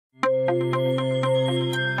Here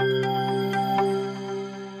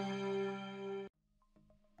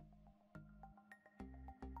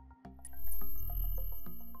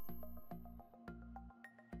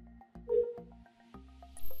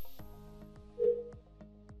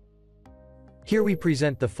we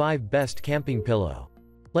present the 5 best camping pillow.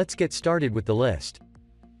 Let's get started with the list.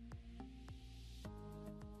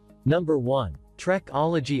 Number 1.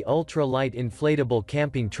 Trekology Ultralight Inflatable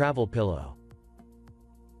Camping Travel Pillow.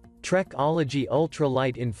 Trekology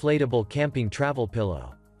Ultralight Inflatable Camping Travel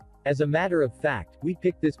Pillow. As a matter of fact, we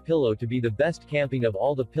picked this pillow to be the best camping of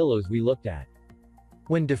all the pillows we looked at.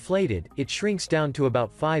 When deflated, it shrinks down to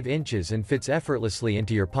about 5 inches and fits effortlessly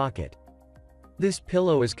into your pocket. This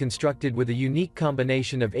pillow is constructed with a unique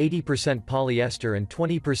combination of 80% polyester and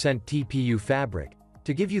 20% TPU fabric,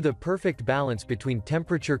 to give you the perfect balance between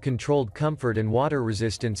temperature-controlled comfort and water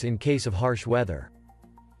resistance in case of harsh weather.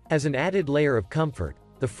 As an added layer of comfort,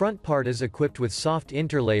 the front part is equipped with soft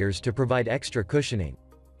interlayers to provide extra cushioning.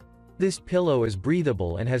 This pillow is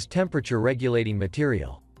breathable and has temperature-regulating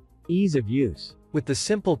material. Ease of use, with the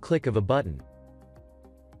simple click of a button.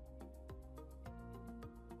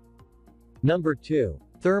 Number 2.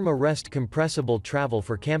 Therm-a-Rest Compressible Travel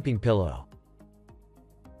for Camping Pillow.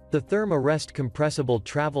 The Therm-a-Rest Compressible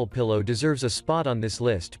Travel Pillow deserves a spot on this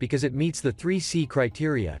list because it meets the 3C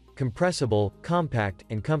criteria: compressible, compact,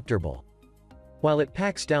 and comfortable. While it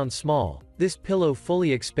packs down small, this pillow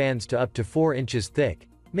fully expands to up to 4 inches thick,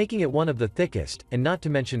 making it one of the thickest, and not to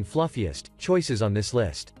mention fluffiest, choices on this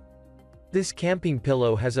list. This camping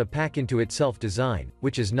pillow has a pack-into-itself design,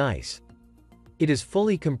 which is nice. It is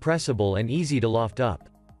fully compressible and easy to loft up.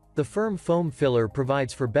 The firm foam filler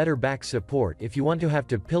provides for better back support if you want to have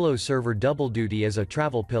to pillow serve or double duty as a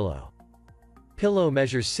travel pillow. Pillow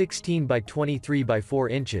measures 16 by 23 by 4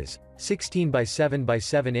 inches, 16 by 7 by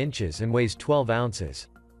 7 inches and weighs 12 ounces.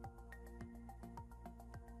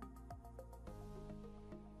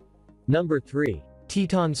 Number 3.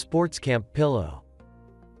 TETON Sports Camp Pillow.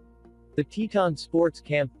 The TETON Sports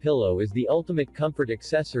Camp Pillow is the ultimate comfort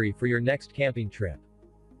accessory for your next camping trip.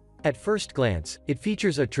 At first glance, it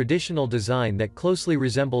features a traditional design that closely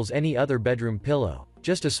resembles any other bedroom pillow,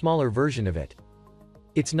 just a smaller version of it.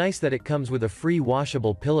 It's nice that it comes with a free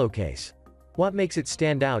washable pillowcase. What makes it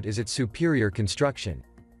stand out is its superior construction.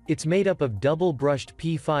 It's made up of double-brushed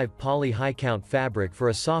P5 poly high-count fabric for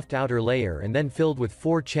a soft outer layer and then filled with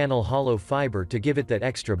 4-channel hollow fiber to give it that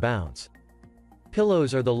extra bounce.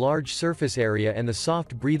 Pillows are the large surface area and the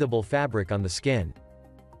soft breathable fabric on the skin.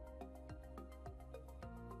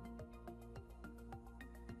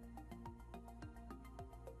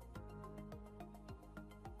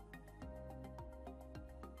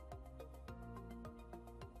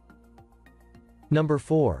 Number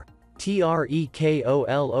 4. Trekology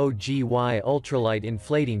Ultralight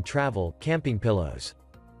Inflating Travel Camping Pillows.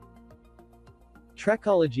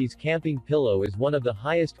 Trekology's camping pillow is one of the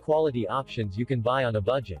highest quality options you can buy on a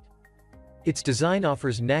budget. Its design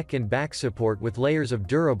offers neck and back support with layers of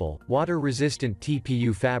durable, water-resistant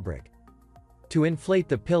TPU fabric. To inflate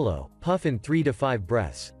the pillow, puff in 3 to 5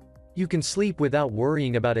 breaths. You can sleep without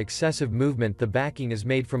worrying about excessive movement. The backing is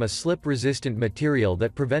made from a slip-resistant material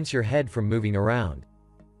that prevents your head from moving around.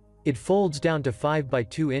 It folds down to 5 by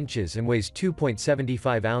 2 inches and weighs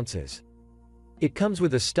 2.75 ounces. It comes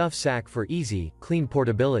with a stuff sack for easy, clean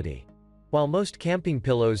portability. While most camping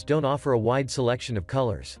pillows don't offer a wide selection of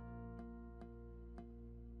colors.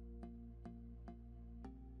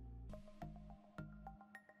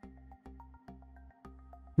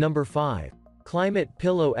 Number 5. Klymit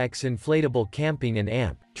Pillow X Inflatable Camping and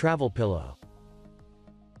Amp Travel Pillow.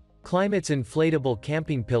 Klymit's inflatable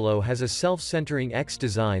camping pillow has a self-centering X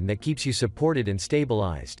design that keeps you supported and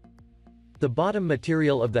stabilized. The bottom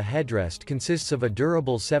material of the headrest consists of a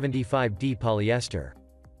durable 75D polyester.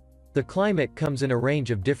 The Klymit comes in a range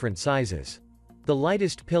of different sizes. The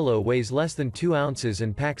lightest pillow weighs less than 2 ounces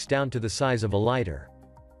and packs down to the size of a lighter.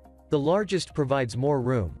 The largest provides more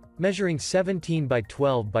room, measuring 17 by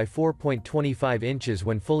 12 by 4.25 inches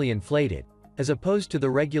when fully inflated, as opposed to the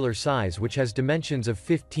regular size which has dimensions of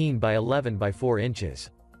 15 by 11 by 4 inches.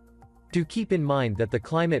 Do keep in mind that the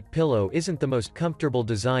Klymit pillow isn't the most comfortable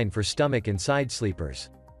design for stomach and side sleepers.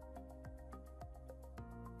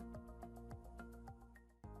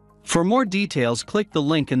 For more details, click the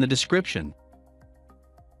link in the description.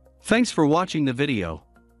 Thanks for watching the video.